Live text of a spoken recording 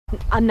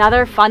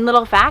Another fun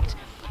little fact,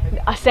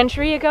 a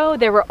century ago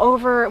there were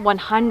over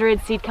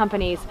 100 seed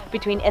companies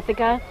between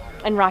Ithaca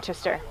and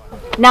Rochester.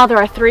 Now there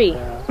are 3.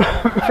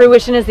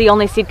 Fruition is the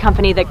only seed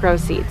company that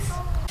grows seeds.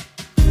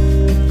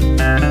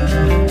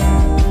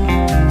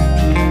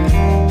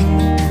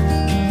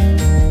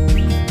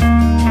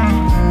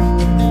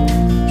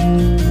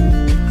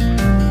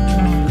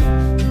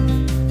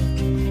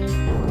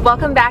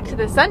 Welcome back to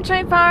the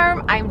Sunshine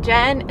Farm. I'm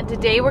Jen, and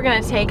today we're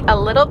going to take a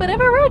little bit of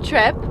a road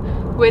trip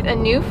with a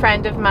new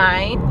friend of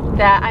mine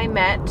that I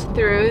met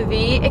through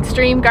the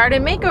Extreme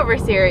Garden Makeover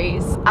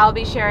series. I'll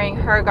be sharing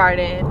her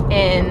garden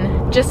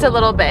in just a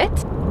little bit.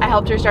 I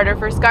helped her start her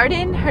first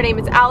garden. Her name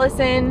is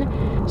Allison.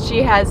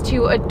 She has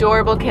 2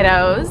 adorable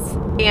kiddos,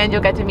 and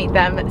you'll get to meet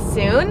them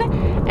soon.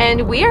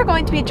 And we are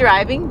going to be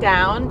driving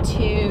down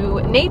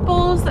to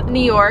Naples,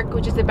 New York,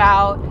 which is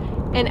about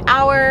an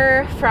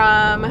hour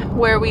from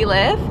where we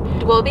live.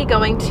 We'll be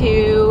going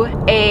to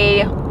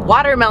a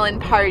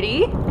watermelon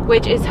party,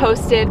 which is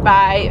hosted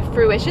by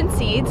Fruition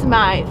Seeds,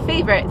 my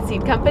favorite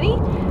seed company,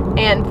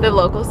 and the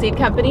local seed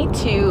company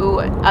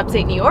to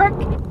upstate New York.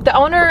 The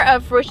owner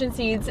of Fruition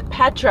Seeds,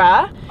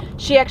 Petra,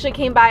 she actually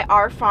came by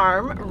our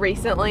farm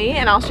recently,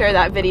 and I'll share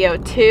that video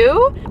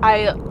too.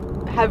 I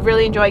have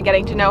really enjoyed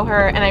getting to know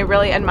her, and I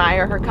really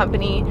admire her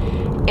company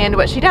and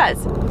what she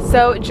does.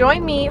 So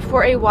join me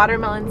for a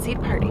watermelon seed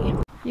party.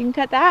 You can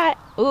cut that.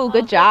 Ooh,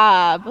 good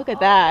job. Look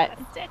at that.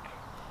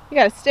 You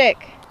got a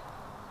stick.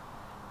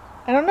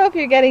 I don't know if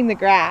you're getting the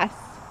grass.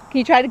 Can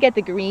you try to get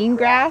the green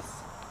grass?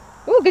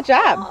 Ooh, good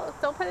job. Oh,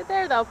 don't put it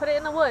there though. Put it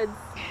in the woods.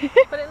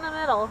 Put it in the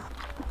middle.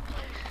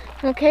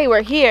 Okay,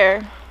 we're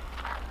here.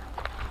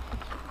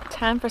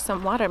 Time for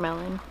some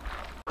watermelon.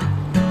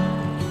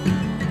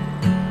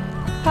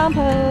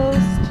 Compost.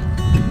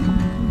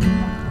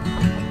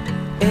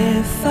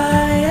 If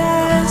I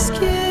ask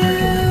you,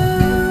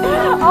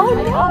 oh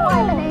no!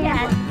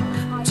 Yes.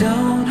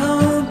 don't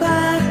hold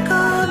back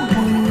on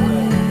me.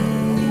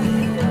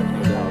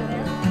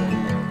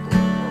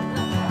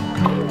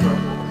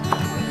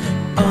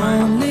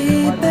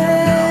 Only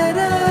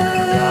better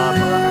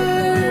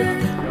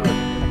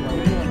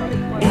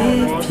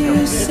if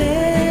you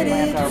said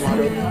it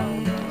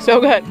free.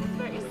 So good.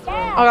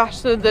 Oh gosh,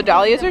 so the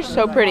dahlias are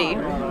so pretty.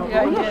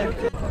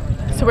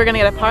 So we're gonna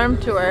get a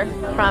farm tour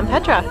from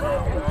Petra.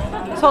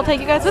 So I'll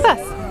take you guys with us.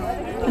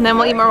 And then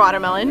we'll eat more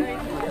watermelon.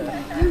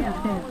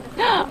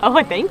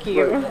 Oh, thank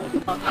you.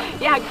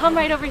 Yeah, come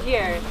right over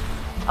here.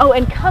 Oh,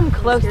 and come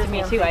close to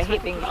me too. I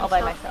hate being all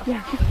by myself.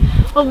 Yeah.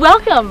 Well,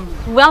 welcome.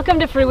 Welcome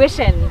to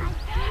Fruition.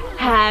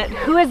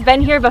 Who has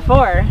been here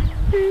before?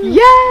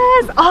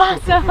 Yes!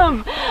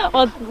 Awesome!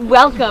 Well,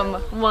 welcome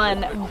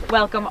one,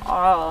 welcome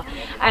all.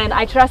 And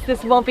I trust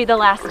this won't be the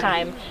last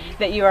time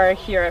that you are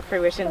here at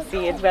Fruition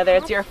Seeds, whether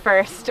it's your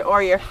first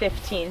or your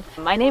 15th.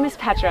 My name is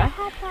Petra.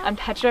 I'm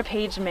Petra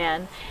Page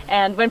Mann.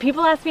 And when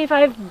people ask me if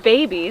I have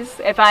babies,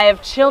 if I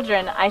have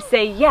children, I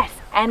say yes,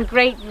 and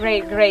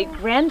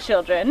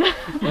great-great-great-grandchildren.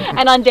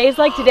 And on days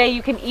like today,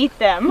 you can eat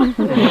them.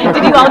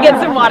 Did you all get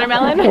some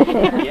watermelon?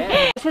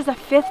 Yeah. This is a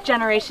 5th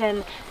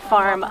generation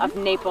farm of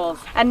Naples.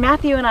 And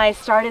Matthew and I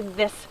started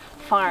this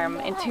farm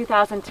in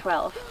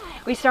 2012.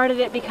 We started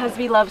it because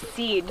we love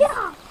seeds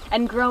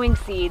and growing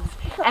seeds.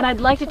 And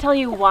I'd like to tell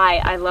you why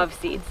I love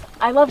seeds.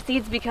 I love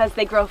seeds because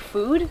they grow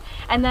food,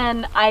 and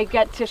then I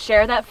get to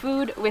share that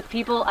food with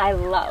people I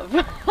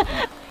love.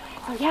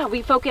 So yeah,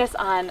 we focus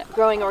on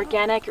growing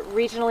organic,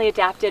 regionally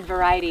adapted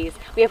varieties.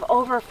 We have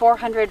over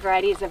 400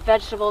 varieties of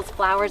vegetables,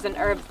 flowers, and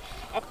herbs.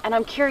 And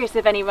I'm curious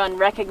if anyone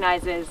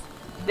recognizes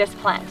this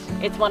plant.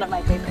 It's one of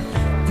my favorites.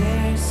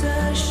 There's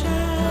a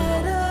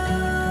shadow.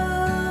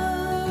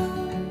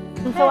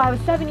 And so I was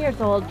 7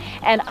 years old,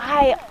 and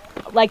I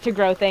like to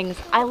grow things.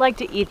 I like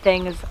to eat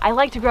things. I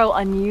like to grow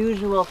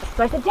unusual.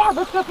 So I said, Dad,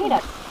 let's grow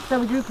peanuts. So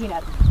we grew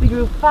peanuts. We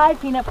grew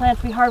 5 peanut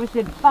plants. We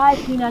harvested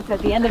 5 peanuts at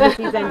the end of the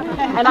season.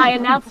 And I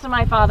announced to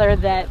my father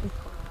that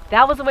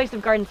that was a waste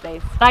of garden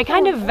space. I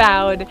kind of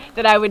vowed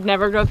that I would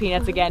never grow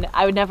peanuts again.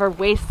 I would never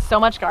waste so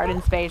much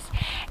garden space.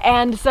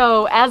 And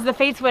so as the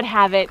fates would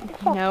have it,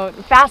 you know,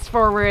 fast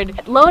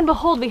forward, lo and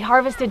behold, we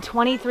harvested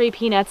 23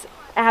 peanuts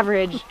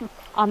average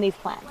on these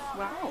plants.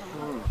 Wow.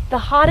 The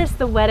hottest,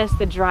 the wettest,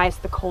 the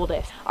driest, the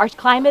coldest. Our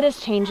climate is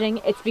changing.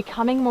 It's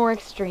becoming more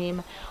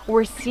extreme.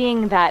 We're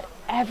seeing that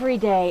every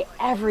day,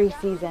 every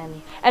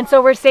season. And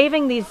so we're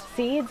saving these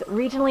seeds,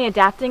 regionally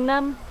adapting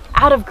them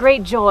out of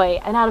great joy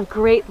and out of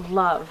great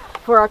love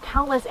for our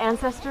countless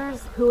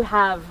ancestors who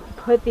have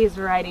put these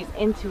varieties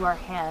into our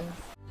hands.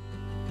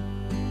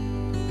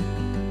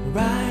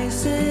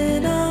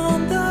 Rising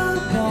on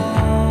the wall.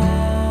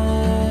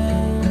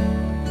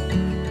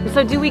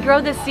 So do we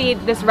grow this seed,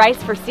 this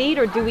rice for seed,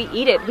 or do we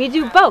eat it? We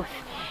do both.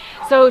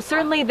 So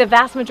certainly the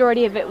vast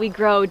majority of it we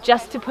grow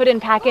just to put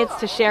in packets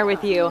to share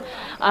with you.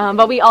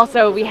 But we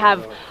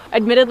have,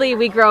 admittedly,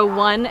 we grow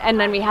one, and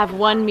then we have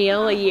one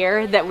meal a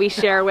year that we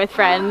share with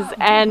friends,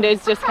 and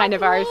it's just kind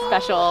of our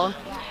special,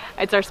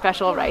 it's our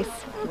special rice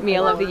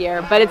meal of the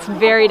year. But it's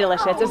very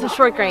delicious. It's a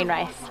short grain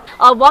rice.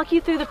 I'll walk you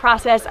through the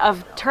process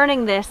of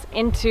turning this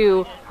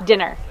into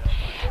dinner.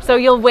 So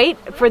you'll wait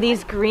for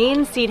these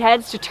green seed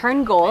heads to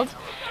turn gold,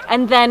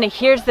 and then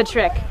here's the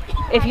trick.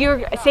 If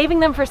you're saving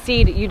them for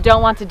seed, you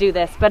don't want to do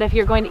this, but if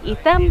you're going to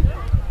eat them,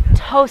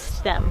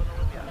 toast them.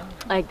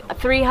 Like a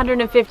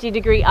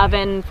 350-degree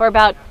oven for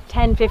about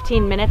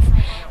 10-15 minutes.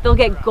 They'll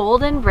get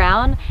golden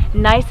brown,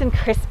 nice and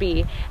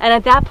crispy, and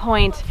at that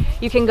point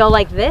you can go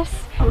like this.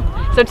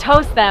 So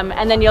toast them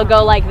and then you'll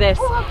go like this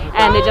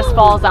and it just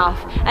falls off.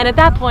 And at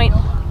that point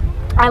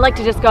I like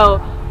to just go,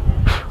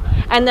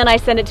 and then I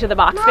send it to the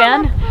box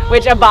fan,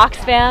 which a box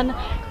fan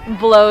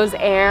blows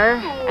air,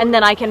 and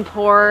then I can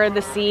pour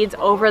the seeds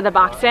over the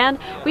box fan.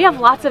 We have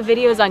lots of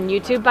videos on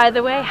YouTube, by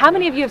the way. How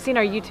many of you have seen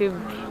our YouTube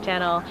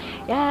channel?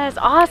 Yes,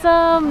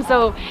 awesome.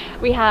 So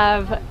we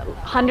have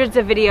hundreds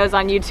of videos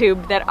on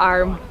YouTube that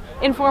are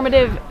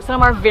informative.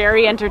 Some are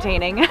very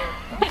entertaining.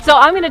 So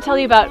I'm going to tell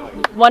you about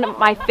one of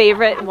my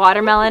favorite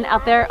watermelon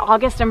out there,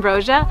 August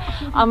Ambrosia.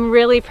 I'm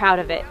really proud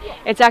of it.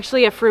 It's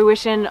actually a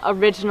Fruition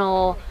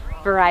original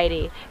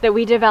variety that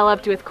we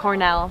developed with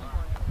Cornell.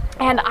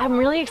 And I'm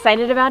really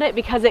excited about it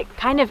because it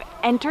kind of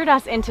entered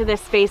us into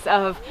this space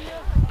of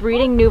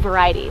breeding new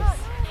varieties.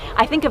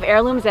 I think of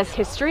heirlooms as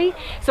history.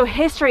 So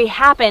history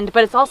happened,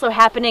 but it's also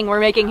happening. We're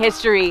making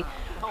history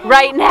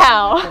right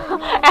now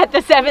at the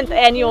 7th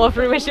annual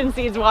Fruition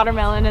Seeds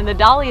Watermelon and the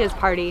Dahlias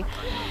party.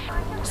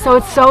 So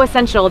it's so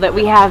essential that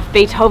we have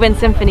Beethoven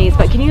symphonies,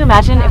 but can you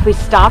imagine if we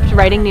stopped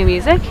writing new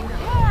music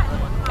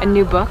and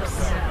new books?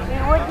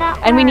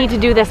 And we need to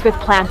do this with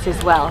plants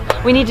as well.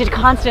 We need to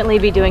constantly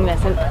be doing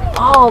this in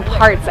all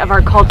parts of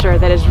our culture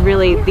that is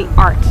really the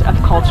art of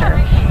culture.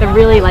 They're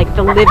really like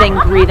the living,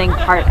 breathing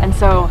part. And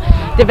so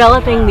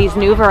developing these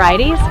new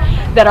varieties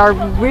that are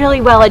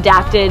really well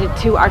adapted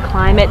to our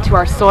climate, to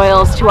our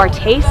soils, to our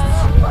tastes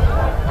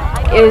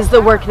is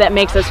the work that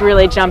makes us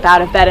really jump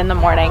out of bed in the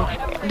morning.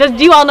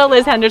 Do you all know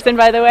Liz Henderson,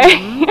 by the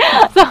way?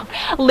 So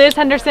Liz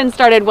Henderson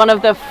started one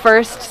of the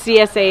first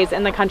CSAs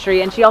in the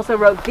country, and she also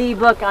wrote the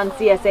book on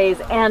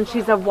CSAs, and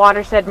she's a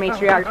watershed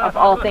matriarch of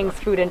all things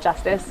food and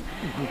justice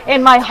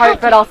in my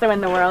heart, but also in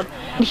the world.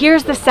 And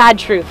here's the sad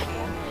truth.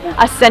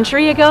 A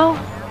century ago,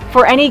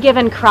 for any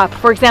given crop,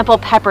 for example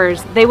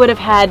peppers, they would have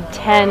had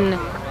 10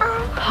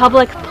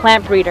 public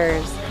plant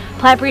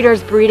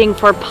breeders breeding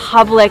for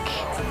public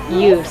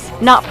use,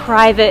 not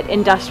private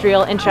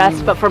industrial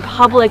interest, but for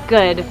public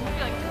good.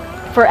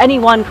 For any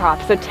one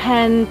crop, so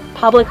 10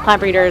 public plant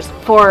breeders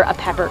for a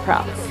pepper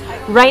crop.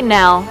 Right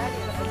now,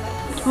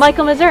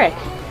 Michael Mazurek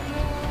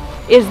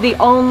is the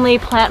only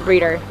plant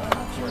breeder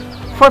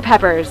for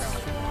peppers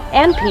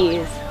and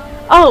peas,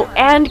 oh,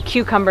 and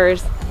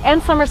cucumbers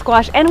and summer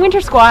squash and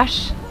winter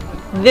squash.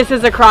 This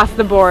is across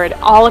the board,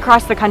 all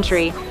across the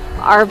country.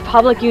 Our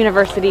public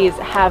universities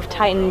have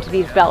tightened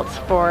these belts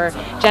for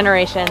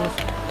generations,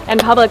 and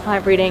public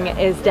plant breeding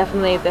is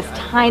definitely this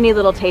tiny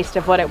little taste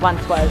of what it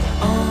once was.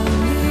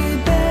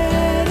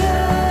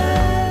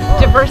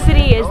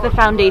 Diversity is the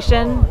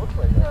foundation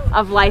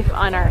of life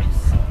on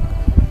Earth.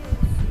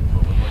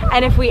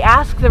 And if we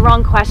ask the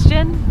wrong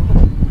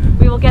question,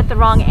 we will get the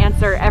wrong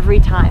answer every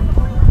time.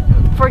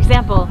 For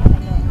example,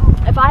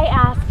 if I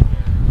ask,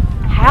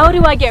 how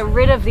do I get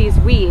rid of these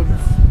weeds?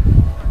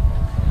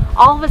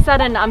 All of a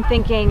sudden I'm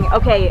thinking,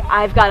 okay,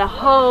 I've got a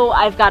hoe,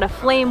 I've got a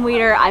flame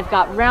weeder, I've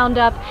got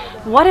Roundup.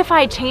 What if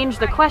I change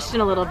the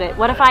question a little bit?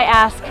 What if I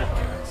ask,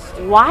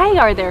 why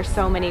are there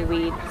so many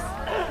weeds?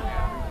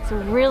 A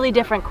really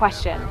different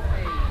question.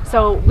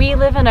 So we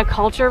live in a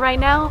culture right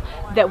now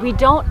that we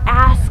don't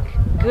ask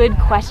good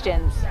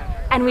questions,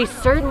 and we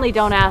certainly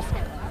don't ask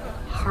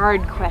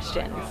hard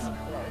questions.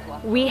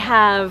 We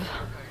have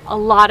a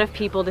lot of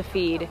people to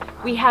feed.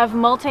 We have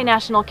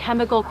multinational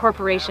chemical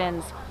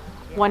corporations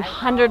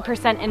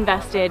 100%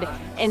 invested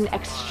in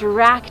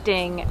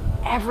extracting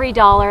every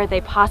dollar they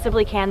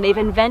possibly can. They've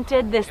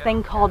invented this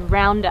thing called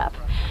Roundup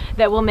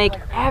that will make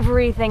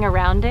everything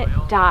around it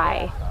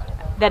die,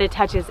 that it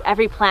touches,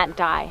 every plant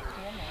die.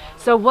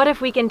 So what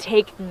if we can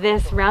take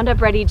this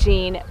Roundup Ready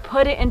gene,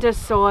 put it into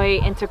soy,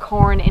 into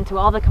corn, into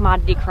all the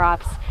commodity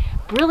crops?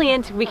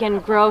 Brilliant, we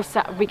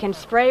can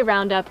spray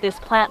Roundup, this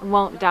plant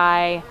won't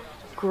die.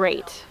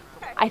 Great.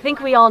 I think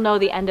we all know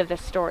the end of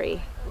this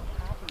story.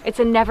 It's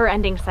a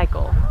never-ending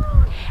cycle.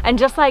 And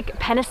just like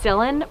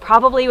penicillin,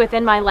 probably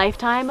within my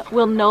lifetime,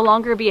 will no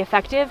longer be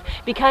effective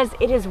because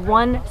it is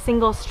one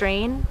single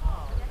strain.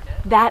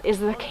 That is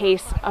the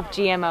case of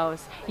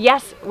GMOs.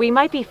 Yes, we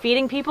might be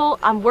feeding people,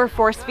 we're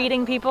force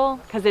feeding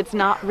people because it's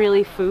not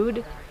really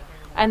food,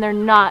 and they're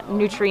not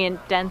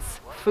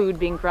nutrient-dense food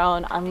being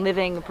grown on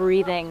living,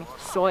 breathing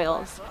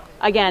soils.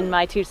 Again,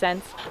 my 2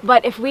 cents.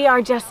 But if we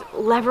are just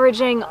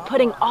leveraging,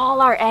 putting all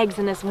our eggs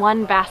in this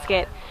one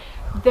basket,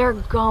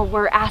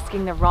 we're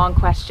asking the wrong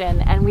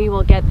question and we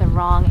will get the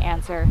wrong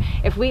answer.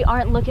 If we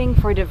aren't looking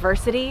for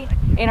diversity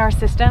in our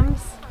systems,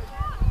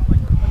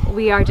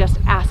 we are just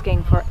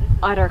asking for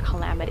utter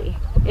calamity.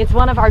 It's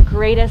one of our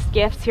greatest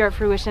gifts here at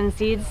Fruition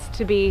Seeds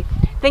to be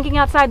thinking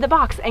outside the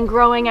box and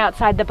growing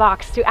outside the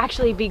box, to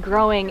actually be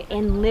growing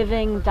in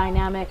living,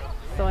 dynamic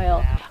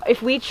soil.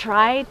 If we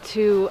try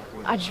to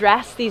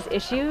address these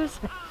issues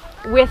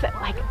with,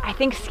 I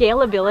think,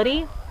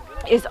 scalability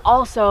is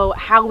also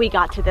how we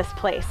got to this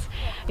place.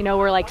 You know,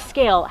 we're like,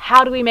 scale,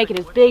 how do we make it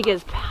as big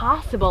as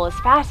possible, as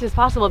fast as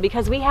possible,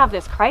 because we have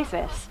this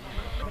crisis.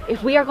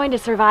 If we are going to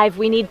survive,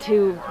 we need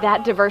to,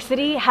 that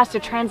diversity has to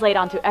translate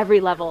onto every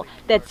level.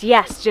 That's,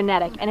 yes,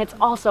 genetic, and it's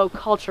also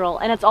cultural,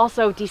 and it's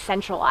also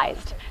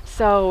decentralized.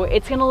 So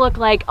it's gonna look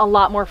like a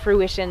lot more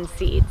fruition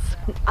seeds.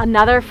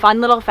 Another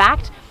fun little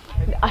fact,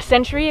 a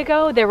century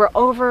ago, there were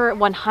over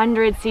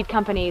 100 seed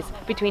companies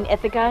between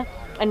Ithaca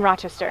and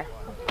Rochester.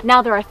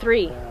 Now there are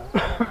 3.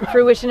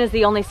 Fruition is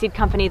the only seed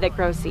company that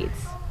grows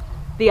seeds.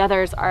 The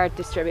others are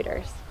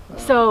distributors.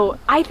 So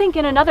I think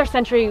in another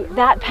century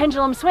that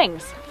pendulum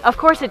swings. Of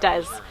course it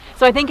does.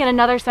 So I think in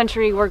another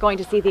century we're going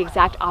to see the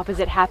exact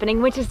opposite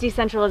happening, which is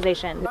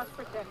decentralization.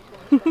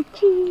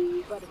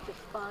 Cheese. But it's just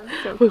fun.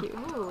 So cute.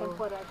 And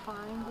what I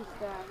find is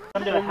that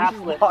some do a half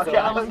flip,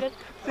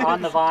 so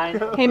on the vine.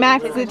 Hey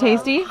Max, is it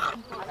tasty?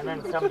 And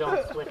then some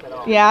don't split at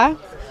all. Yeah?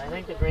 I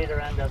think the greater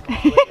end doesn't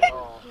split at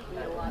all.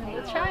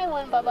 Try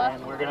one, Bubba.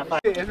 And we're gonna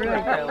find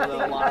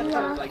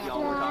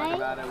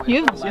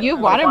You have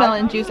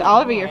watermelon juice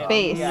all over your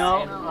face.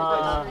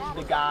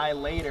 The guy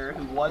later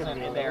who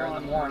wasn't there in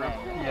the morning.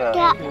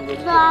 Get the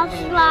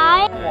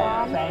fly.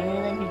 Saying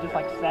anything, he just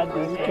like said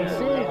this. You can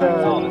see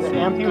the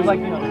stamp. He was like,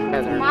 you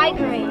know,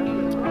 Migraine.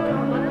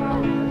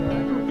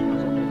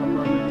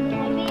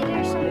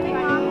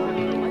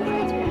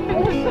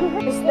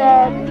 Is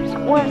that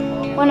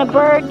when a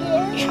bird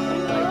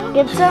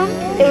gets them,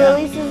 it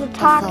releases a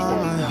toxin.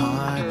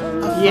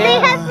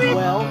 yeah.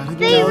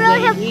 They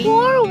really have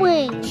 4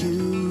 wings.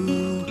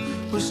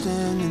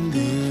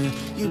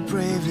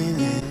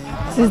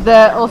 This is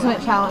the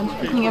ultimate challenge,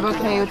 picking a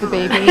bouquet with a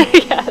baby,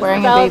 Yes,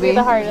 wearing a that would baby. be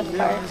the hardest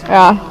part.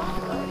 Yeah.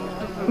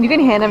 You can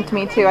hand them to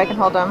me too, I can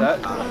hold them.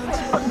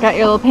 Got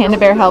your little panda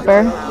bear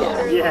helper.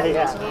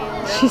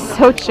 yeah. She's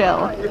so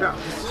chill.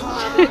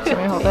 Can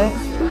we hold it?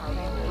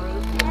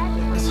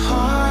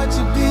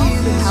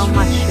 How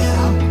much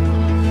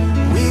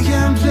we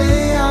can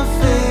play our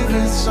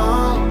favorite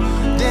song,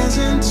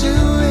 dancing to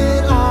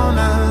it all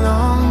night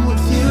long.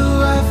 With you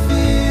I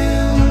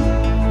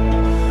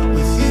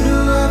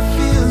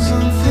feel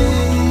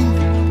something,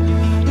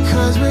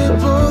 'cause we're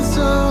both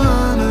so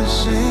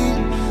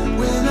unashamed.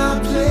 We're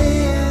not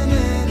playing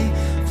any.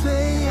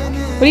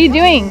 What are you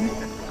doing?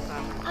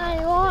 I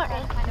want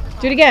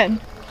Do it again.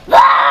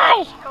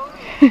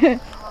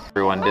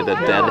 Everyone did a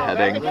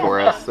deadheading for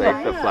us,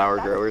 like the flower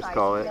growers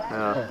call it.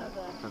 Yeah,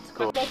 that's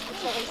cool.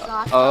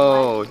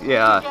 Oh,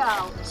 yeah.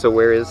 So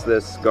where is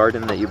this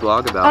garden that you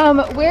blog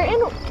about?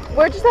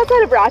 We're just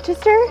outside of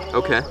Rochester.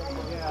 Okay.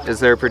 Is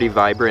there a pretty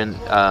vibrant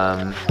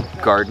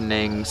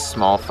gardening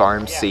small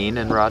farm scene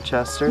in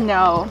Rochester?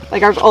 No,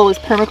 like our goal is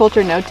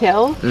permaculture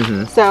no-till.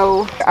 Mm-hmm.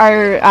 So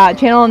our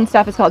channel and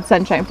stuff is called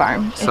Sunshine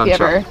Farm. If you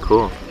ever,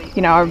 cool.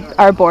 you know,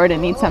 are bored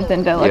and need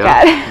something to look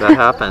Yeah, at. that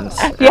happens.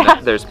 Yeah.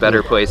 And there's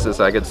better places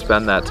I could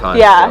spend that time.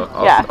 Yeah,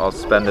 So yeah. I'll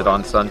spend it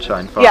on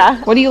Sunshine Farm.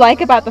 Yeah. What do you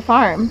like about the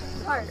farm?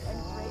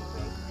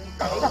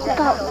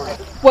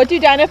 What do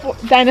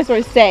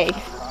dinosaurs say?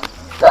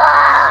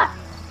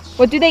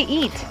 What do they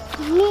eat?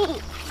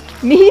 meat.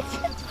 Meat?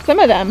 Some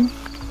of them.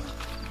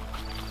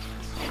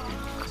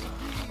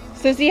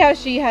 So see how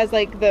she has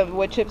like the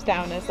wood chips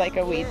down as like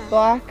a weed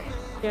block?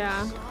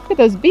 Yeah. Look at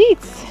those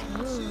beets.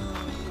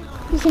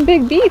 There's some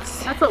big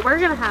beets. That's what we're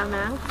gonna have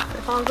next,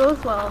 if all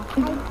goes well.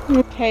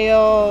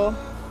 Kale,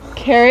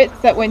 carrots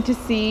that went to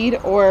seed,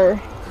 or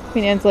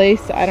Queen Anne's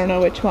lace, I don't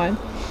know which one.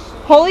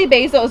 Holy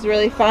basil is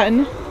really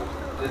fun.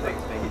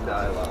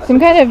 Some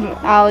kind of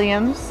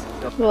alliums,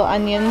 little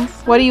onions.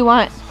 What do you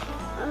want?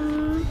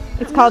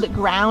 It's called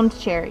ground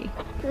cherry.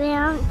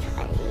 Ground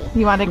cherry.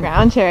 You want a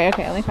ground cherry?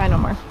 Okay, let me find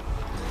one more.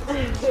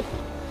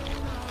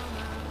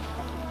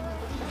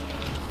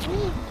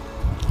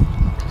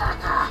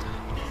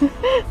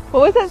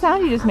 What was that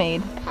sound you just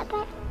made?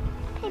 Pepper.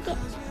 Pepper.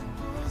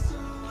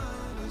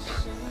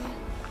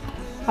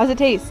 How's it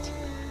taste?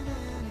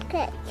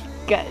 Good.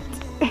 Good.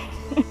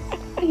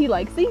 He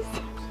likes these.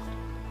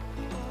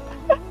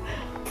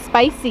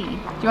 Spicy. Do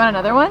you want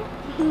another one?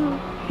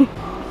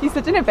 He's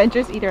such an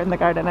adventurous eater in the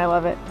garden. I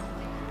love it.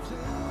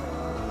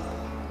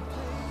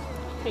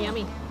 Okay,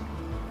 yummy.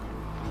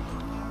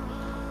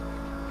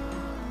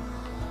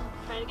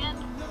 Try it again.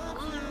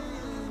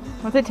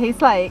 What's it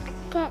taste like?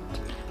 Good.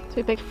 So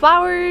we picked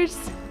flowers,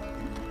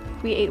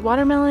 we ate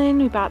watermelon,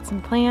 we bought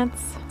some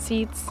plants,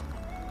 seeds,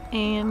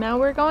 and now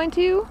we're going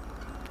to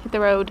hit the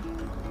road.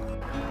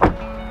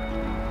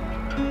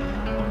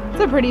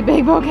 It's a pretty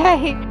big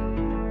bouquet.